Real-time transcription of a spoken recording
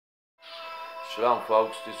Shalom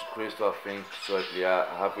folks, this is Christ YaHUsHua.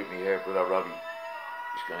 I have with me here brother Robbie.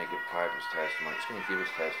 He's going to give part of his testimony. He's going to give his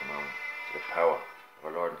testimony to the power of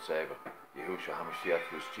our Lord and Saviour, YaHUsHua HaMasHiacH,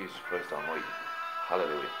 who is Jesus Christ Almighty.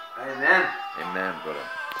 Hallelujah. Amen. Amen, brother.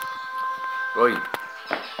 Right,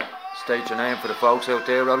 state your name for the folks out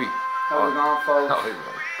there, Robbie. How's it going, folks?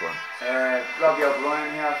 Go on. Robbie O Brian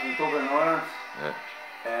here from Dublin, Ireland.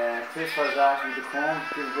 Yeah. Chris was asked me to come,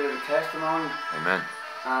 give a bit of a testimony. Amen.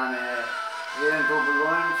 And here in Dublin,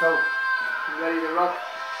 Ireland, so I'm ready to rock.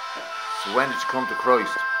 So when did you come to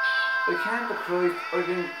Christ? I came to Christ, I've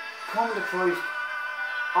been coming to Christ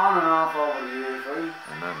on and off over the years, right?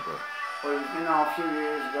 Amen, brother. A few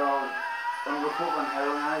years ago, I'm recovering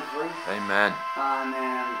heroin addict, right? Amen. And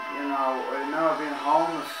I've never been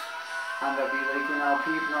homeless, and there'd be like,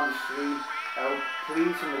 people on the street out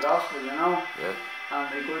preaching the gospel, Yeah.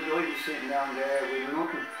 and I'd be sitting down there with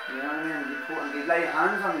nothing, you know what I mean? They'd lay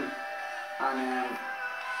hands on me, and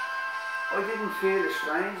I didn't feel it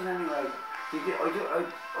strange in any way.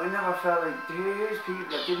 I never felt like here's people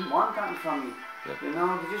that didn't want that from me. Yeah. They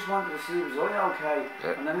just wanted to see was I okay,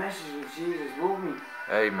 Yeah. and the message was Jesus loved me.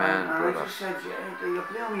 Amen, and brother. I just said, yeah, you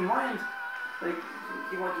blew my mind. Like,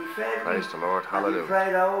 you fed me. Praise the Lord, hallelujah. You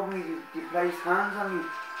prayed over me, you placed hands on me,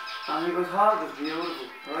 and he goes, oh, it was beautiful,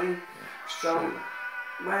 right? Yeah, So,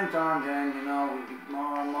 went on then,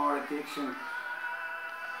 more and more addiction,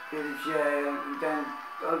 bit of jail, and then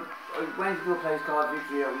I went to a place called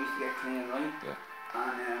Victory where we used to get clean, right? Yeah.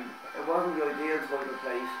 And it wasn't the ideal type of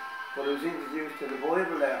place, but I was introduced to the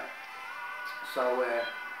Bible there. So,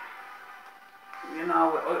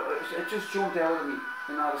 it just jumped out of me,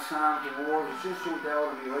 the Psalms, the words, it just jumped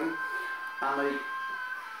out of me, right? And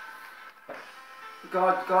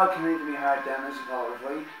God came into my heart then, I suppose,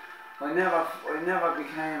 right? I never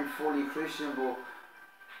became fully Christian, but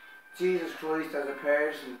Jesus Christ as a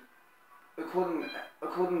person, I couldn't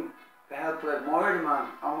help but admire the man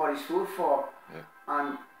and what he stood for. Yeah.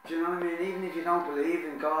 And do you know what I mean? Even if you don't believe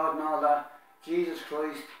in God and all that, Jesus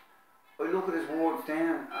Christ, I look at his words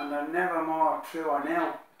then and they're never more truer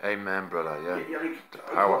now. Amen, brother, yeah. Like, the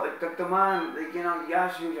power. The man,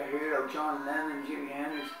 YaHUaH is your hero, John Lennon, Jimi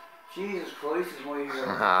Hendrix. Jesus Christ is my hero.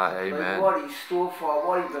 Amen. Like what he stood for,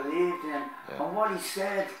 what he believed in, Yeah. and what he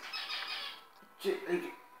said.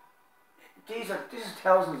 This is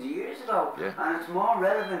thousands of years ago, Yeah. and it's more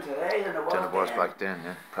relevant today than it was then. Back then,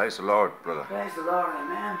 yeah. Praise the Lord, brother. Praise the Lord,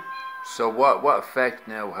 amen. So what effect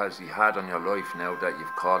now has he had on your life now that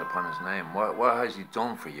you've called upon his name? What has he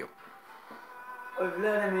done for you? I've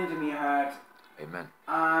let him into my heart. Amen.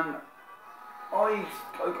 And I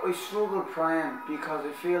struggle praying because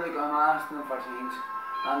I feel like I'm asking him for things,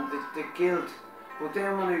 and the guilt. But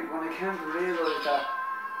then when I came to realise that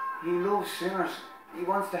he loves sinners, he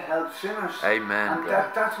wants to help sinners. Amen. And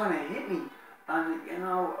that's when it hit me. And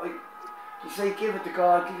you say give it to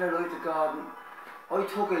God, give your life to God. And I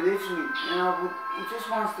took it literally, but he just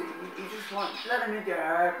wants to, let him into your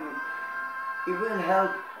heart, and he will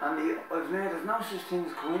help. And I've learned there's no such thing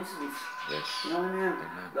as coincidence. Yes. You know what I mean?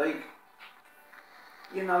 Amen. Like,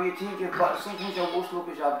 you think sometimes your worst luck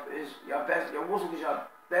is your best. Your worst luck is your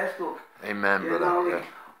best luck. Amen, brother.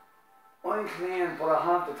 I'm clean, but I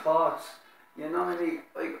have the thoughts. You know what I mean?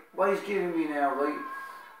 Like, what he's giving me now, right?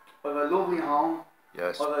 I have a lovely home.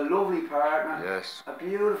 Yes. I have a lovely partner. Yes. A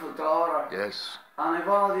beautiful daughter. Yes. And I've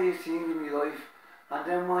all these things in my life. And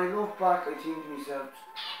then when I look back, I think to myself,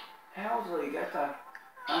 how did I get that?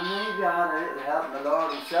 And maybe I had a little help from the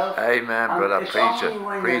Lord himself. Amen, and brother. it's Preach only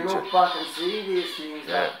when you look back and see these things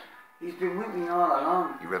that he's been with me all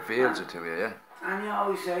along. He reveals it to you, yeah. And you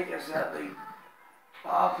always say to yourself, like,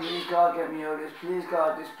 oh, please God, get me out of this, please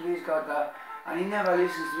God that. And he never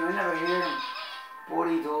listens to me, I never hear him. But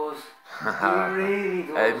he does. He really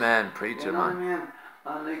does. Amen, preacher, you know what I mean?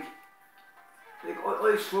 And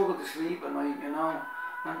I struggle to sleep at night,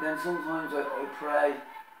 and then sometimes I pray,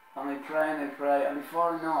 and I pray, and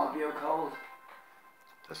before I know it, I'll be out cold.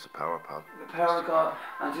 That's the power, pal. The power of God.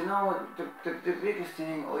 And you know what, the biggest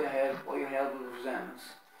thing I had was resentments.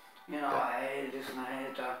 I hated this and I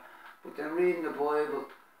hated that. But then reading the Bible,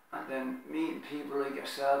 and then meeting people like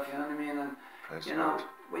yourself, you know what I mean? And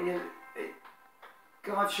when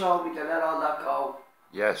God showed me to let all that go.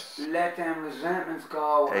 Yes. Let them resentments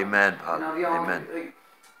go. Amen, pal. Amen.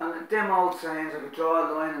 And them old sayings, I could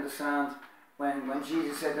draw a line in the sand when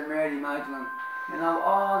Jesus said to Mary Magdalene,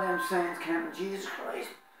 all them sayings came from Jesus Christ.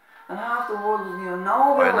 And half the world doesn't even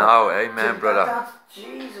know about it. I know, amen, brother. That's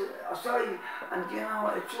Jesus. Sorry. And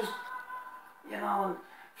it just, and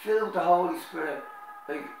filled with the Holy Spirit,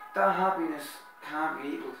 like, that happiness can't be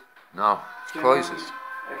equalled. No, it's priceless.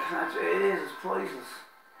 It is, it's priceless.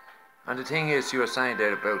 And the thing is, you were saying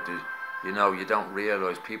there about the, you know, you don't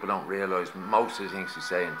realise, people don't realise most of the things you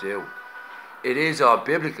say and do. It is all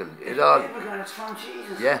biblical. It's biblical, it's from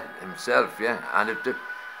Jesus. Yeah, himself, yeah. And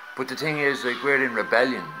but the thing is, like, we're in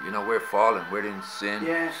rebellion, you know, we're fallen, we're in sin.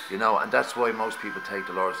 Yes. You know, and that's why most people take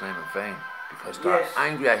the Lord's name in vain. Because they're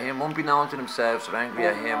angry at him, unbeknown to themselves, they're angry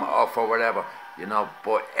at him or for whatever, you know.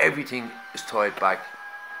 But everything is tied back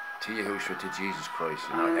to YaHUsHua, to Jesus Christ,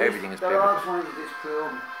 you know, everything is biblical. They're all trying to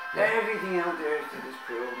disprove him. Yeah. Everything out there is to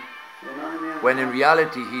disprove him. You know what I mean? When in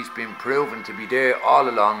reality, he's been proven to be there all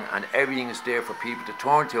along, and everything is there for people to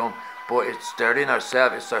turn to him, but it's they're in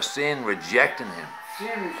ourselves, it's our sin rejecting him. Sin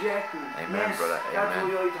rejecting him. Amen, yes, brother, that's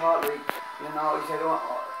amen. what I thought, like, you know, he said,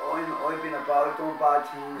 I've been about doing bad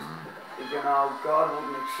things, you know, God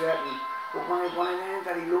wouldn't accept me. But when I learned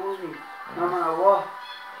that he loves me, no matter what,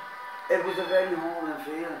 it was a very humbling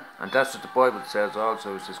feeling. And that's what the Bible says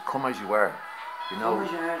also, it says, come as you are. You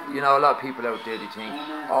know, a lot of people out there, they think,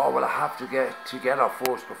 oh, well, I have to get together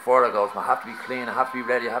first before I go. So I have to be clean, I have to be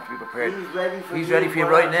ready, I have to be prepared. He's ready for you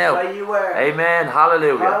right now. Amen.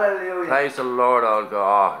 Hallelujah. Hallelujah. Praise the Lord, all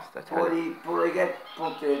God. But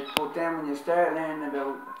then when you start learning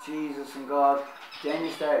about Jesus and God, then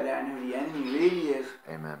you start learning who the enemy really is.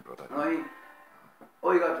 Amen, brother. Right?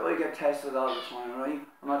 I get tested all the time, right?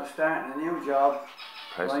 I'm at the starting a new job.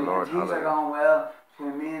 Praise the Lord. And things are going well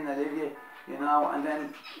between me and Olivia. You know, and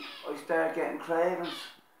then I start getting cravings,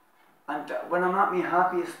 and when I'm at my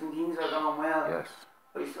happiest and things are going well, yes,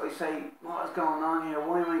 I say, what is going on here?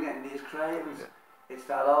 Why am I getting these cravings? Yeah. It's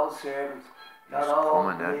that old servant, that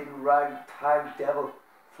old bleeding ragtag devil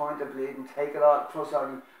trying to bleed and take it all,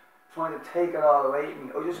 trying to take it all away from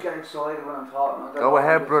me. I just get excited when I'm talking. Go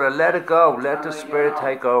ahead, brother, let it go, let the Spirit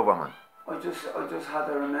take over, man. I just had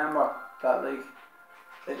to remember that, like,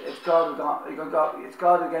 it's God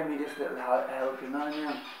who gave me this little help, you know what I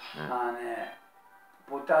mean? Yeah. And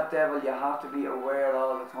but that devil, you have to be aware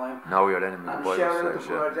all the time. Know your enemy. And shout out the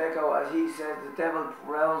word echo, as he says, the devil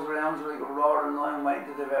prowls around you like a roaring lion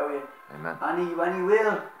waiting to devour you. Amen. And he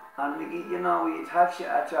will, and you know, he attacks you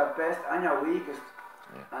at your best and your weakest,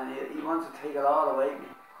 and he wants to take it all away from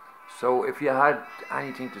you. So if you had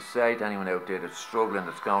anything to say to anyone out there that's struggling,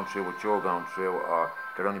 that's going through what you're going through, or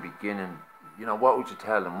they're only beginning, you know, what would you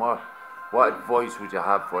tell them? What advice would you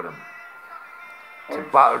have for them to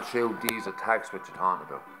battle through these attacks which you're talking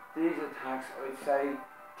about? These attacks, I'd say,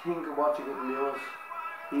 think of what you could lose.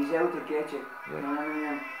 He's out to get you. Yeah. You know what I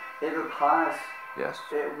mean? It'll pass. Yes.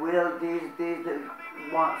 It will. These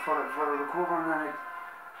want for recovering,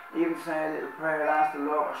 and even say a little prayer, ask the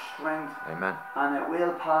Lord for strength. Amen. And it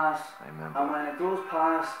will pass. Amen. And when it does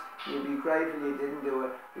pass, you'll be grateful you didn't do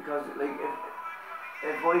it, because like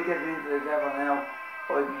if I get into the devil now,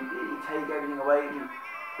 he'd take everything away from me.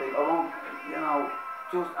 Like, I won't, you know,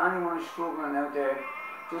 just anyone who's struggling out there,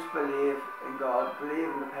 just believe in God, believe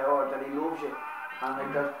in the power that he loves you. And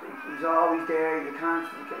like that, he's always there, you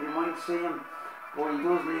might see him, but he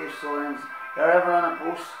does leave signs. You're ever on a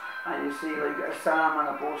bus and you see like a psalm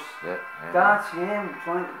on a bus, that's him,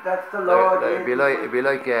 that's the Lord. It'd be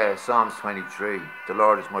like Psalms 23, the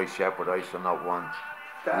Lord is my shepherd, I shall not want.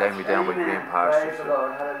 Lay me down with green pastures.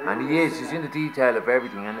 And he's in the detail of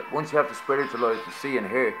everything, and once you have the spiritual eyes to see and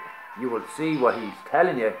hear, you will see what he's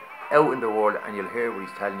telling you out in the world, and you'll hear what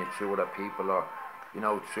he's telling you through other people, or, you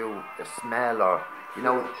know, through a smell, or, you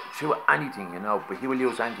know, through anything, you know, but he will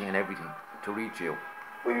use anything and everything to reach you.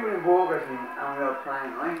 We were in Burger King and we were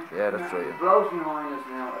playing, right? Yeah, that's right. It blows me mind us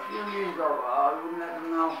now. A few years ago, I wouldn't let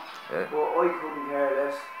them know, but I couldn't care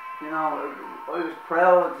less. You know, I was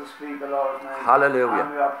proud to speak the Lord's name. Hallelujah.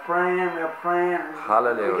 And we were praying.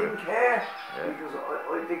 Hallelujah. I didn't care, because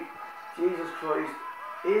I think Jesus Christ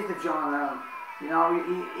is the John Lennon. You know,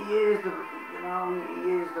 he is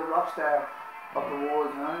the rock star of the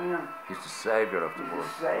world, you know what I mean? He's the saviour of the world.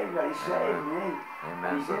 He's the saviour, he saved me.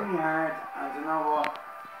 Amen. He's in my heart, and you know what?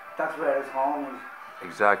 That's where his home is.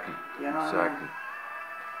 Exactly. You know exactly. What I mean?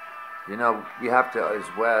 You know, we have to as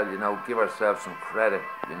well, you know, give ourselves some credit,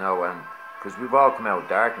 you know, and because we've all come out of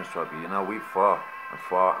darkness, Robbie, you know, we've fought,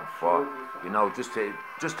 you know, just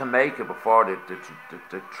to make it before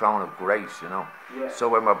the throne of grace, you know. Yeah. So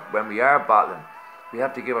when we are battling, we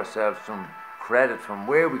have to give ourselves some credit from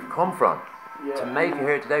where we've come from to make it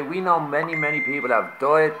here today. We know many people have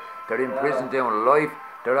died, they're in prison doing life,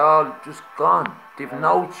 they're all just gone. They've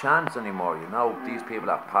no chance anymore, you know. These people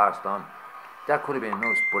have passed on. That could have been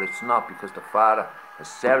us, but it's not, because the Father has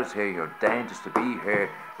set us here. You're ordained us to be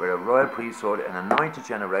here. We're a royal priesthood, an anointed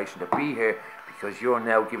generation to be here, because you're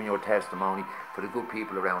now giving your testimony for the good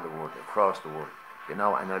people around the world, across the world. You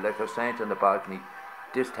know, and like I was saying to you on the balcony,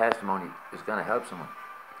 this testimony is going to help someone.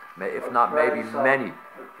 if not maybe many. I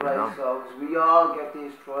pray so, because we all get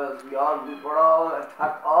these trials. We're all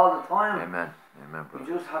attacked all the time. Amen. Amen, brother.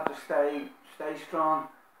 We just have to stay strong,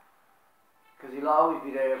 because He'll always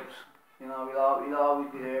be there. You know, He'll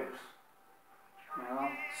always be there. You know.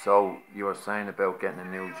 So you were saying about getting a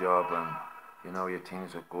new job, and you know your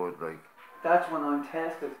things are good, like. That's when I'm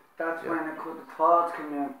tested. That's when the thoughts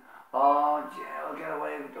come in. Oh, yeah, I'll get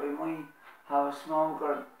away with it. I might have a smoke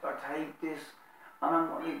or take this, and I'm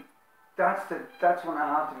like, that's when I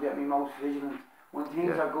have to be at my most vigilant. When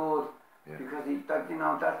things are good, because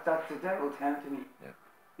that's the devil tempting me. Yeah.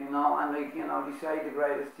 You know, and like, you know, they say the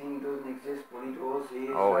greatest thing doesn't exist, but he does. He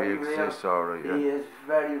is very real. He exists, alright. He is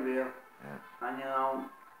very real. Yeah. And you know,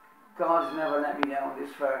 God's never let me down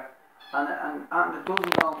this far. And it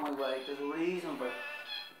doesn't go my way. There's a reason for it.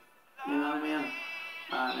 You know what I mean?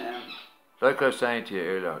 And like I was saying to you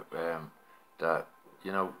earlier, that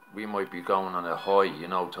you know we might be going on a high, you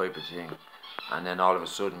know, type of thing, and then all of a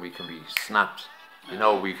sudden we can be snapped. You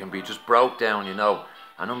know, we can be just broke down. You know,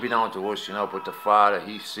 and unbeknown to us, you know, but the Father,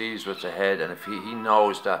 He sees what's ahead, and if He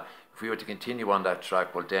knows that if we were to continue on that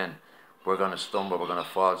track, well then we're going to stumble, we're going to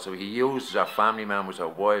fall. So He uses our family members, our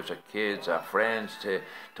wives, our kids, our friends to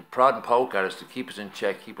prod and poke at us, to keep us in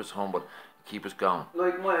check, keep us humble, keep us going.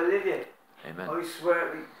 Like my Olivia. Amen. I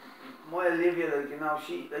swear, like, my Olivia, like, you know,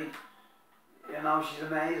 she's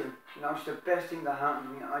amazing. You know, she's the best thing that happened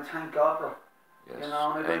to me, and I thank God for her. Yes. You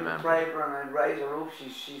know, and I pray for her and I raise her up.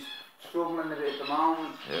 She's struggling a bit at the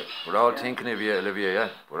moment. Yeah, we're all thinking of you, Olivia. Yeah,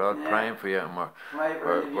 we're all praying for you, and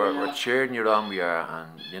we're cheering you on. We are,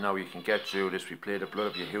 and you know you can get through this. We plead the blood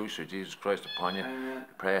of YaHUsHua, Jesus Christ, upon you. Amen.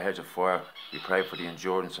 We pray a hedge of fire. We pray for the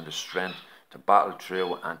endurance and the strength to battle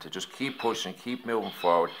through and to just keep pushing, keep moving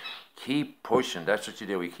forward, keep pushing. That's what you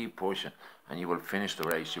do. We keep pushing, and you will finish the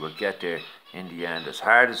race. You will get there in the end, as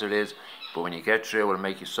hard as it is. But when you get through, it will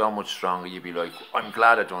make you so much stronger. You'll be like, I'm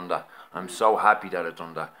glad I done that. I'm so happy that I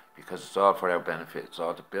done that, because it's all for our benefit. It's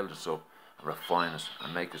all to build us up and refine us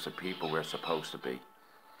and make us the people we're supposed to be.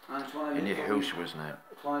 In YaHUshua's name.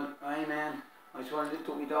 Amen. I just want to lift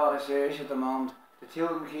up my daughter Serge at the moment. The two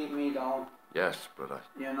of them keep me going. Yes, brother.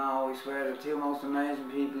 You know, I swear, the two most amazing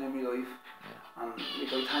people in my life. Yeah. And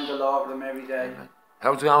I thank the Lord for them every day. Amen.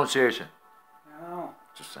 How's it going, Serge? You know.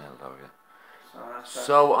 Just saying hello, yeah.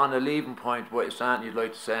 So on the leaving point, what is something you'd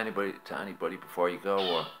like to say to anybody before you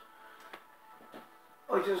go,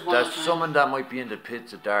 or there's someone that might be in the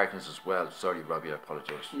pits of darkness as well. Sorry, Robbie, I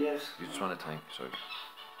apologise. Yes. You just want to thank, sorry.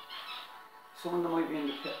 Someone that might be in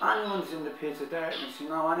the pit. Anyone's in the pits of darkness, you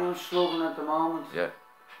know. Anyone's struggling at the moment. Yeah.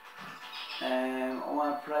 I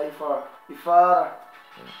want to pray for my father.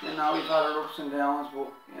 Yeah. You know, we've had our ups and downs,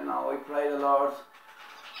 but you know, I pray the Lord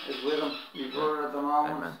is with him. My brother at the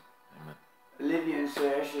moment. Amen. Amen. Olivia and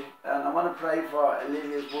Serge, and I want to pray for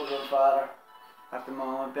Olivia's mother and father at the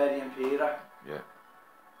moment, Betty and Peter. Yeah.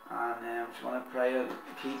 And just want to pray,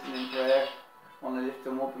 keep them in prayer. Want to lift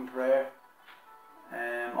them up in prayer.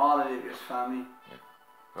 All Olivia's family. Yeah.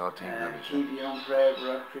 Well, keep you in prayer,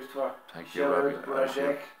 Brother Christopher. Thank you, Robbie. Brother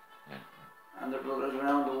Jack. Yeah. And their brothers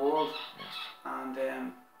around the world. Yes. And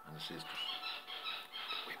the sisters.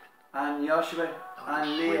 And Joshua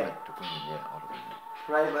and Leah. Women, yeah, all the women.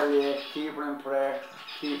 Pray by Leah, keep her in prayer.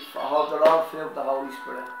 I hope the Lord fill with the Holy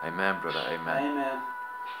Spirit. Amen, brother, amen. Amen.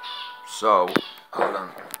 So, hold on.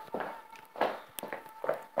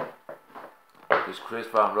 This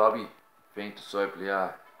Christopher and Robbie, being disciple,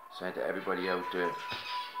 saying to everybody out there,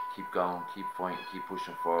 keep going, keep fighting, keep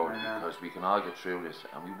pushing forward, because we can all get through this,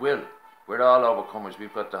 and we will. We're all overcomers.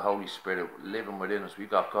 We've got the Holy Spirit living within us. We've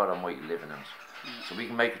got God Almighty living in us. So we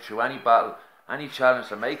can make it through any battle, any challenge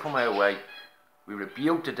that may come our way. We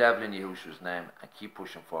rebuke the devil in YaHUshua's name and keep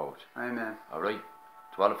pushing forward. Amen. Alright?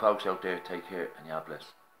 To all the folks out there, take care and YaH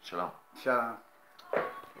bless. Shalom. Shalom. Here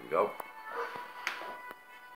we go.